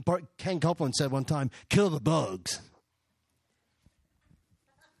 Ken Copeland said one time, kill the bugs.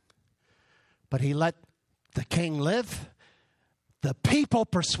 But he let the king live. The people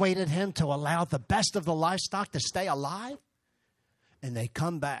persuaded him to allow the best of the livestock to stay alive. And they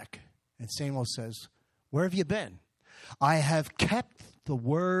come back. And Samuel says, where have you been? I have kept the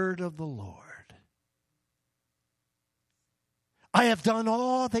word of the Lord. I have done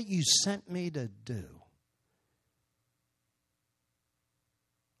all that you sent me to do.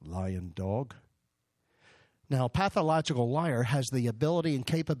 Lying dog. Now, a pathological liar has the ability and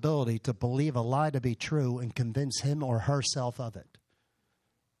capability to believe a lie to be true and convince him or herself of it.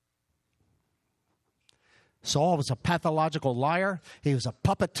 Saul was a pathological liar. He was a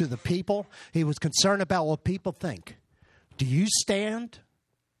puppet to the people. He was concerned about what people think. Do you stand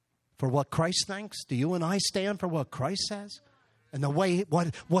for what Christ thinks? Do you and I stand for what Christ says? And the way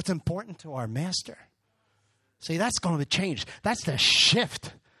what's important to our master? See, that's going to change. That's the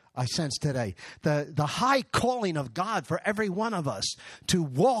shift I sense today. The high calling of God for every one of us to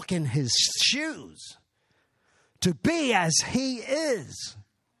walk in his shoes, to be as he is,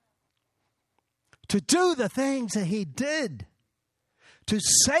 to do the things that he did, to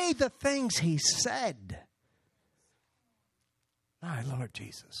say the things he said. My Lord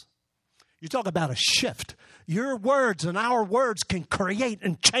Jesus. You talk about a shift. Your words and our words can create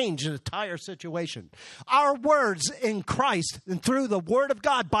and change an entire situation. Our words in Christ and through the Word of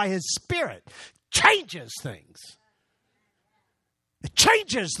God by his Spirit changes things. It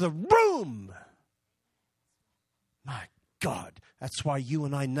changes the room. My God. That's why you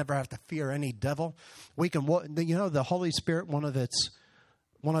and I never have to fear any devil. We can, the Holy Spirit, one of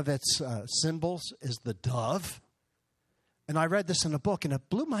its symbols is the dove. And I read this in a book, and it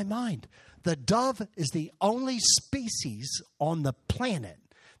blew my mind. The dove is the only species on the planet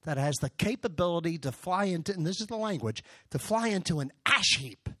that has the capability to fly into, and this is the language, to fly into an ash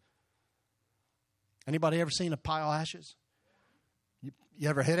heap. Anybody ever seen a pile of ashes? You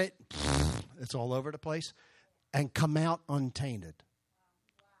ever hit it? It's all over the place. And come out untainted.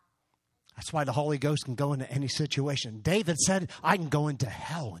 That's why the Holy Ghost can go into any situation. David said, I can go into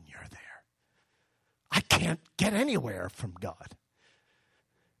hell when you're there. I can't get anywhere from God.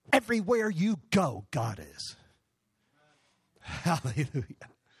 Everywhere you go, God is. Hallelujah.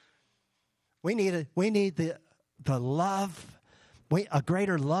 We need the love, a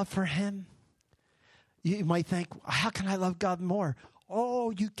greater love for him. You might think, how can I love God more?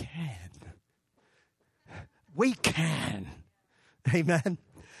 Oh, you can. We can. Amen.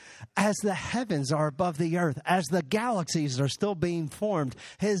 As the heavens are above the earth, as the galaxies are still being formed,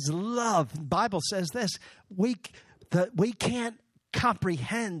 his love, the Bible says this, we can't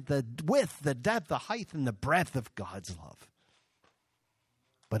comprehend the width, the depth, the height, and the breadth of God's love.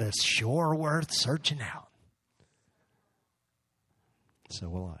 But it's sure worth searching out. So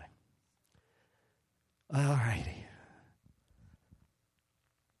will I. All righty.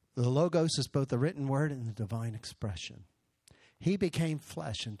 The Logos is both the written word and the divine expression. He became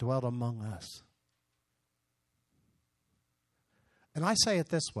flesh and dwelt among us. And I say it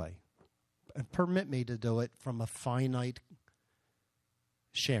this way, and permit me to do it from a finite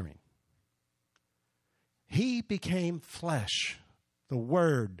sharing. He became flesh. The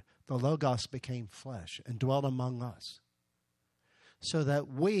Word, the Logos, became flesh and dwelt among us, so that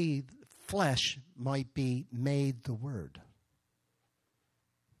we, flesh, might be made the Word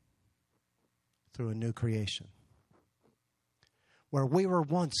through a new creation. Where we were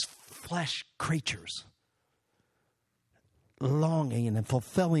once flesh creatures, longing and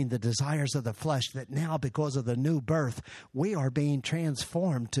fulfilling the desires of the flesh, that now, because of the new birth, we are being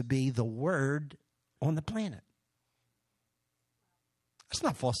transformed to be the Word on the planet. That's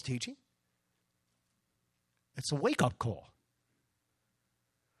not false teaching. It's a wake-up call.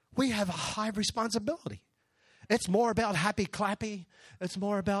 We have a high responsibility. It's more about happy clappy. It's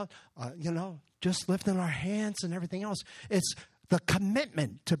more about, just lifting our hands and everything else. It's the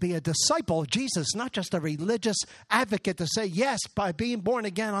commitment to be a disciple of Jesus, not just a religious advocate to say, yes, by being born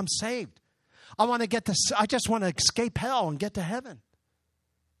again, I'm saved. I just want to escape hell and get to heaven.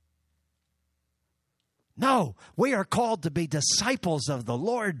 No, we are called to be disciples of the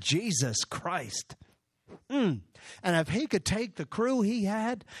Lord Jesus Christ. And if he could take the crew he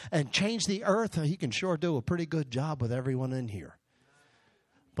had and change the earth, he can sure do a pretty good job with everyone in here.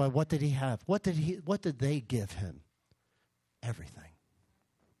 But what did he have? What did they give him? Everything.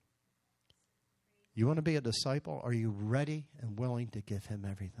 You want to be a disciple? Are you ready and willing to give him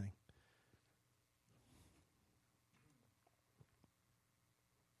everything?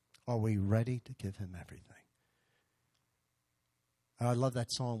 Are we ready to give him everything? I love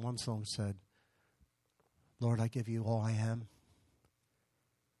that song. One song said, Lord, I give you all I am.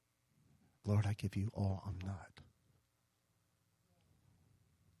 Lord, I give you all I'm not.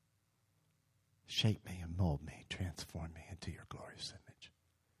 Shape me and mold me, transform me into your glorious image.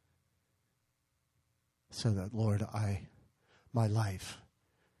 So that, Lord, my life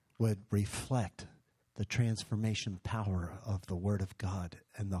would reflect the transformation power of the Word of God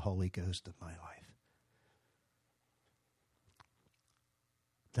and the Holy Ghost in my life.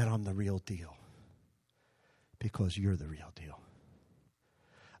 That I'm the real deal because you're the real deal.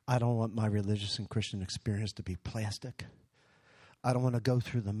 I don't want my religious and Christian experience to be plastic. I don't want to go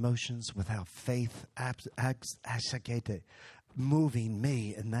through the motions without faith moving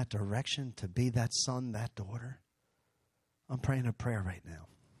me in that direction to be that son, that daughter. I'm praying a prayer right now.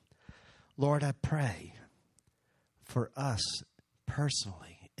 Lord, I pray for us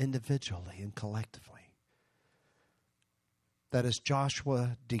personally, individually, and collectively, that as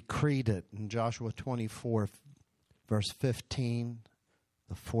Joshua decreed it in Joshua 24, verse 15,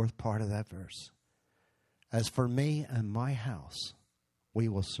 the fourth part of that verse, as for me and my house, we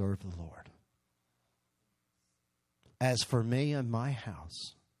will serve the Lord. As for me and my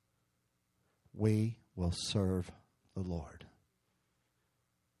house, we will serve the Lord.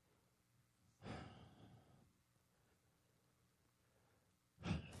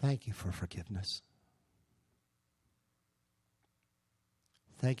 Thank you for forgiveness.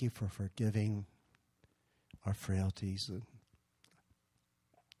 Thank you for forgiving our frailties and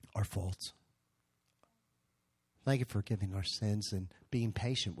our faults. Thank you for forgiving our sins and being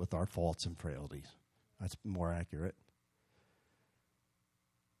patient with our faults and frailties. That's more accurate.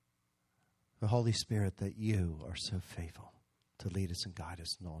 The Holy Spirit, that you are so faithful to lead us and guide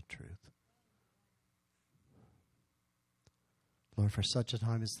us in all truth. Lord, for such a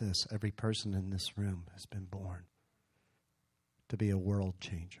time as this, every person in this room has been born to be a world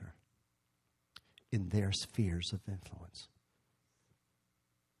changer in their spheres of influence.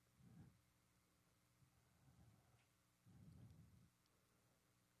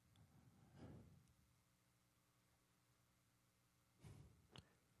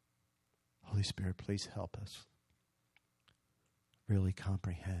 Holy Spirit, please help us really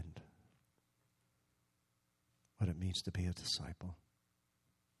comprehend what it means to be a disciple.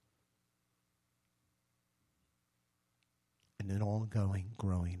 In an ongoing,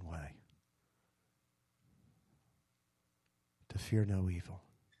 growing way. To fear no evil,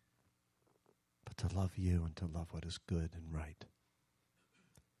 but to love you and to love what is good and right.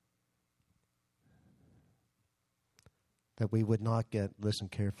 That we would not listen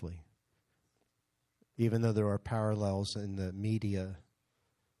carefully, even though there are parallels in the media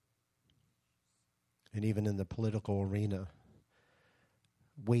and even in the political arena,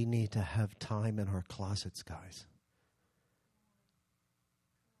 we need to have time in our closets, guys.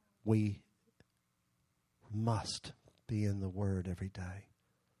 We must be in the Word every day.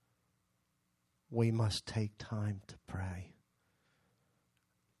 We must take time to pray.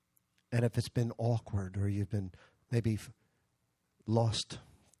 And if it's been awkward or you've been maybe lost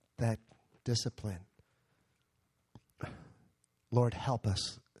that discipline, Lord, help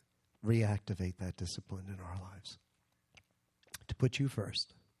us reactivate that discipline in our lives. To put you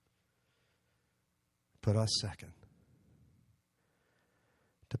first. Put us second.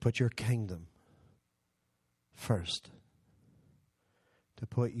 To put your kingdom first. To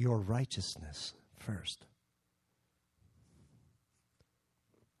put your righteousness first.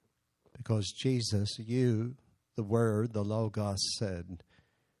 Because Jesus, you, the Word, the Logos, said,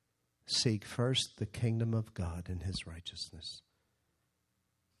 seek first the kingdom of God and his righteousness,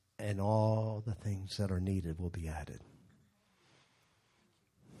 and all the things that are needed will be added.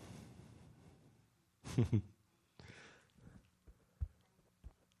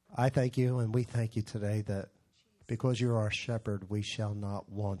 I thank you, and we thank you today that because you're our shepherd, we shall not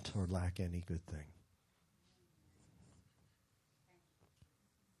want or lack any good thing.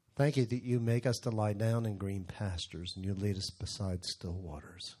 Thank you that you make us to lie down in green pastures and you lead us beside still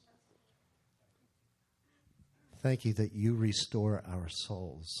waters. Thank you that you restore our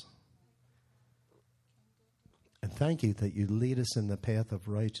souls. And thank you that you lead us in the path of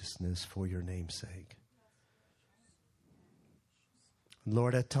righteousness for your name's sake.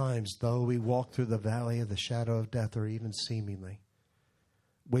 Lord, at times, though we walk through the valley of the shadow of death, or even seemingly,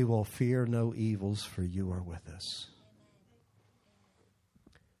 we will fear no evils, for you are with us.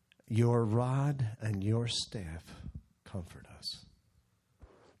 Your rod and your staff comfort us.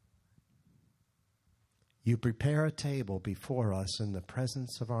 You prepare a table before us in the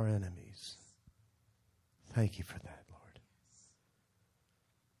presence of our enemies. Thank you for that, Lord.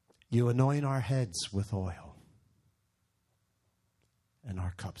 You anoint our heads with oil, and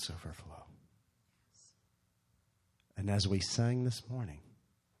our cups overflow. And as we sang this morning,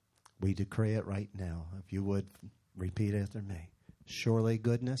 we decree it right now. If you would repeat after me. Surely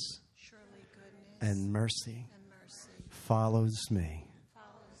goodness, and mercy, follows me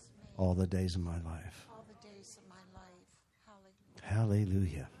all the days of my life.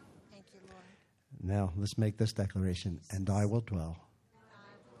 Hallelujah. Thank you, Lord. Now, let's make this declaration. And I will dwell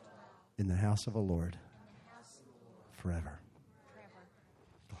in the house of the Lord forever.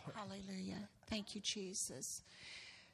 Hallelujah. Thank you, Jesus.